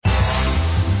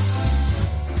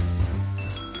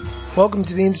Welcome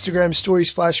to the Instagram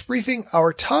Stories Flash Briefing.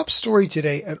 Our top story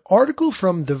today, an article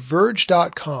from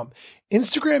TheVerge.com.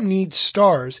 Instagram needs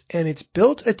stars and it's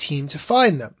built a team to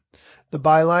find them. The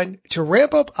byline, to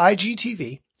ramp up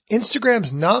IGTV,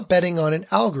 Instagram's not betting on an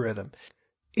algorithm.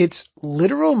 Its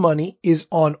literal money is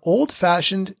on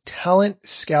old-fashioned talent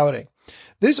scouting.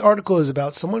 This article is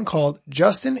about someone called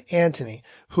Justin Antony,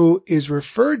 who is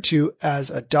referred to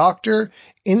as a doctor,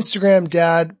 Instagram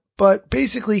dad, but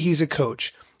basically he's a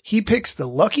coach. He picks the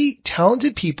lucky,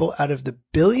 talented people out of the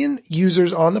billion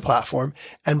users on the platform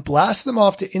and blasts them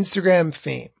off to Instagram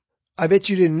fame. I bet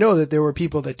you didn't know that there were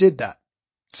people that did that.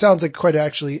 Sounds like quite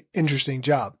actually interesting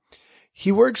job.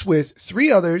 He works with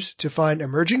 3 others to find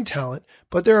emerging talent,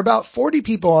 but there are about 40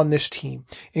 people on this team,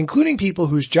 including people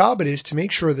whose job it is to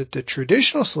make sure that the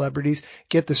traditional celebrities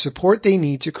get the support they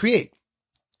need to create.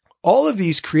 All of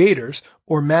these creators,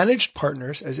 or managed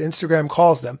partners as Instagram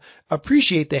calls them,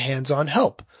 appreciate the hands-on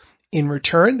help. In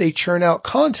return, they churn out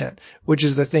content, which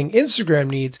is the thing Instagram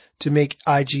needs to make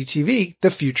IGTV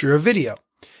the future of video.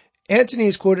 Antony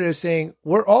is quoted as saying,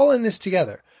 "We're all in this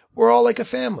together. We're all like a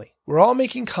family. We're all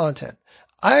making content.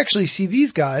 I actually see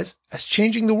these guys as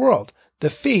changing the world, the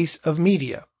face of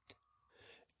media."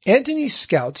 Antony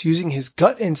scouts using his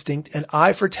gut instinct and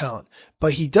eye for talent,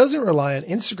 but he doesn't rely on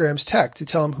Instagram's tech to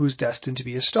tell him who's destined to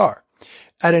be a star.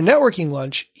 At a networking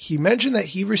lunch, he mentioned that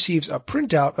he receives a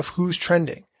printout of who's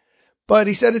trending. But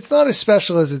he said it's not as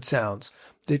special as it sounds.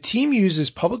 The team uses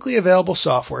publicly available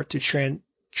software to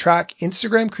track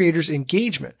Instagram creators'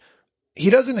 engagement. He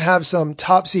doesn't have some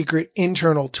top secret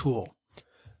internal tool.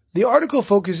 The article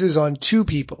focuses on 2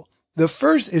 people. The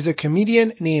first is a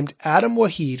comedian named Adam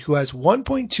Waheed, who has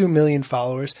 1.2 million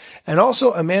followers, and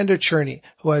also Amanda Cherney,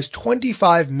 who has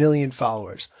 25 million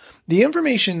followers. The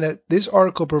information that this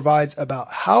article provides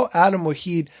about how Adam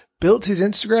Waheed built his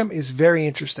Instagram is very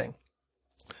interesting.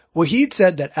 Waheed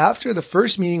said that after the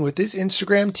first meeting with this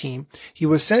Instagram team, he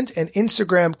was sent an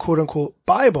Instagram quote-unquote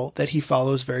Bible that he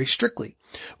follows very strictly.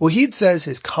 Waheed says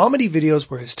his comedy videos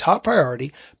were his top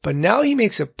priority, but now he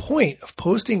makes a point of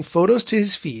posting photos to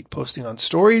his feed, posting on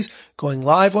stories, going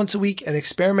live once a week, and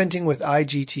experimenting with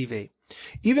IGTV.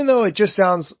 Even though it just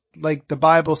sounds like the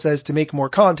Bible says to make more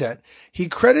content, he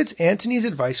credits Antony's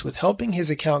advice with helping his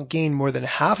account gain more than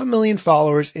 500,000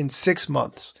 followers in 6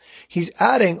 months. He's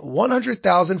adding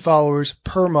 100,000 followers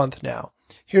per month now.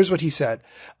 Here's what he said.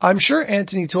 "I'm sure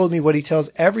Antony told me what he tells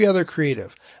every other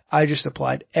creative. I just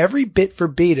applied every bit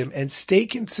verbatim and stay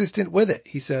consistent with it,"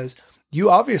 he says.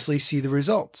 "You obviously see the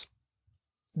results."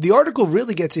 The article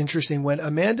really gets interesting when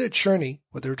Amanda Cherney,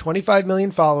 with her 25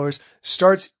 million followers,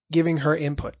 starts giving her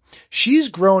input. She's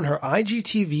grown her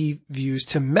IGTV views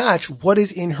to match what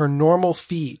is in her normal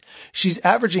feed. She's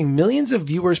averaging millions of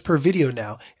viewers per video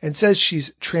now and says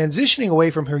she's transitioning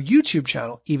away from her YouTube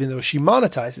channel even though she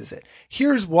monetizes it.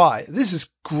 Here's why. This is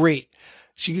great.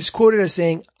 She's quoted as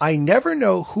saying, "I never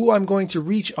know who I'm going to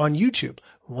reach on YouTube,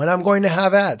 when I'm going to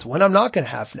have ads, when I'm not going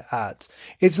to have ads.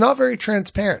 It's not very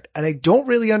transparent, and I don't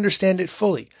really understand it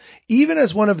fully. Even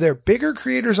as one of their bigger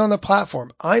creators on the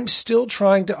platform, I'm still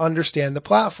trying to understand the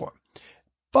platform."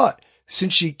 But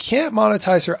since she can't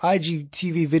monetize her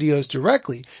IGTV videos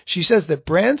directly, she says that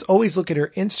brands always look at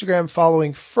her Instagram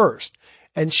following first,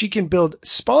 and she can build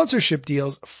sponsorship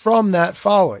deals from that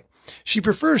following. She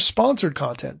prefers sponsored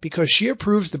content because she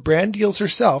approves the brand deals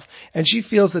herself and she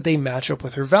feels that they match up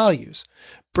with her values.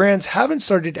 Brands haven't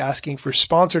started asking for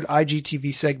sponsored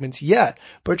IGTV segments yet,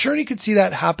 but Cherney could see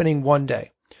that happening one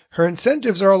day. Her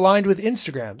incentives are aligned with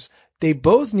Instagram's. They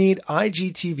both need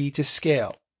IGTV to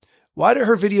scale. Why do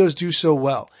her videos do so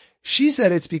well? She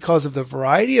said it's because of the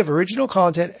variety of original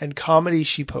content and comedy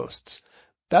she posts.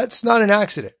 That's not an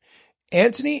accident.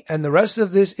 Antony and the rest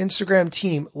of this Instagram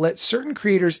team let certain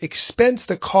creators expense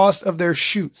the cost of their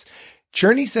shoots.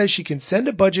 Cherney says she can send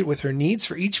a budget with her needs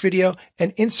for each video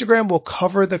and Instagram will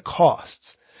cover the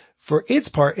costs. For its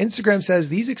part, Instagram says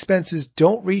these expenses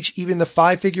don't reach even the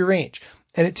 5-figure range,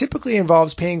 and it typically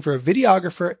involves paying for a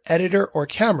videographer, editor, or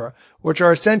camera, which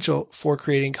are essential for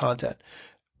creating content.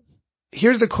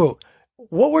 Here's the quote.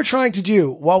 "What we're trying to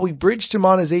do while we bridge to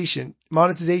monetization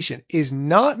is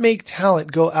not make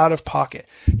talent go out of pocket."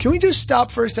 Can we just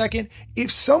stop for a second?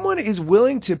 If someone is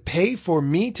willing to pay for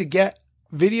me to get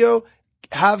video,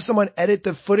 have someone edit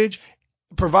the footage,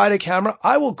 provide a camera,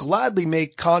 I will gladly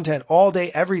make content all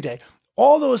day, every day.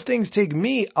 All those things take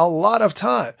me a lot of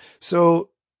time. So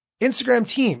Instagram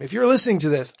team, if you're listening to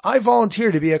this, I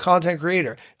volunteer to be a content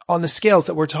creator on the scales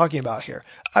that we're talking about here.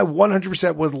 I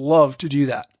 100% would love to do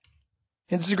that.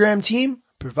 Instagram team,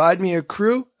 Provide me a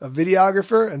crew, a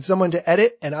videographer, and someone to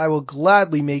edit, and I will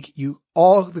gladly make you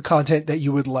all the content that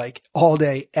you would like all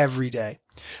day, every day.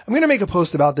 I'm going to make a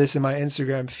post about this in my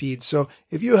Instagram feed. So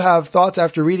if you have thoughts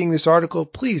after reading this article,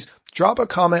 please drop a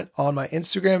comment on my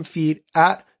Instagram feed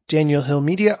at Daniel Hill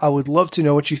Media. I would love to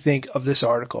know what you think of this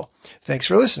article. Thanks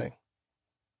for listening.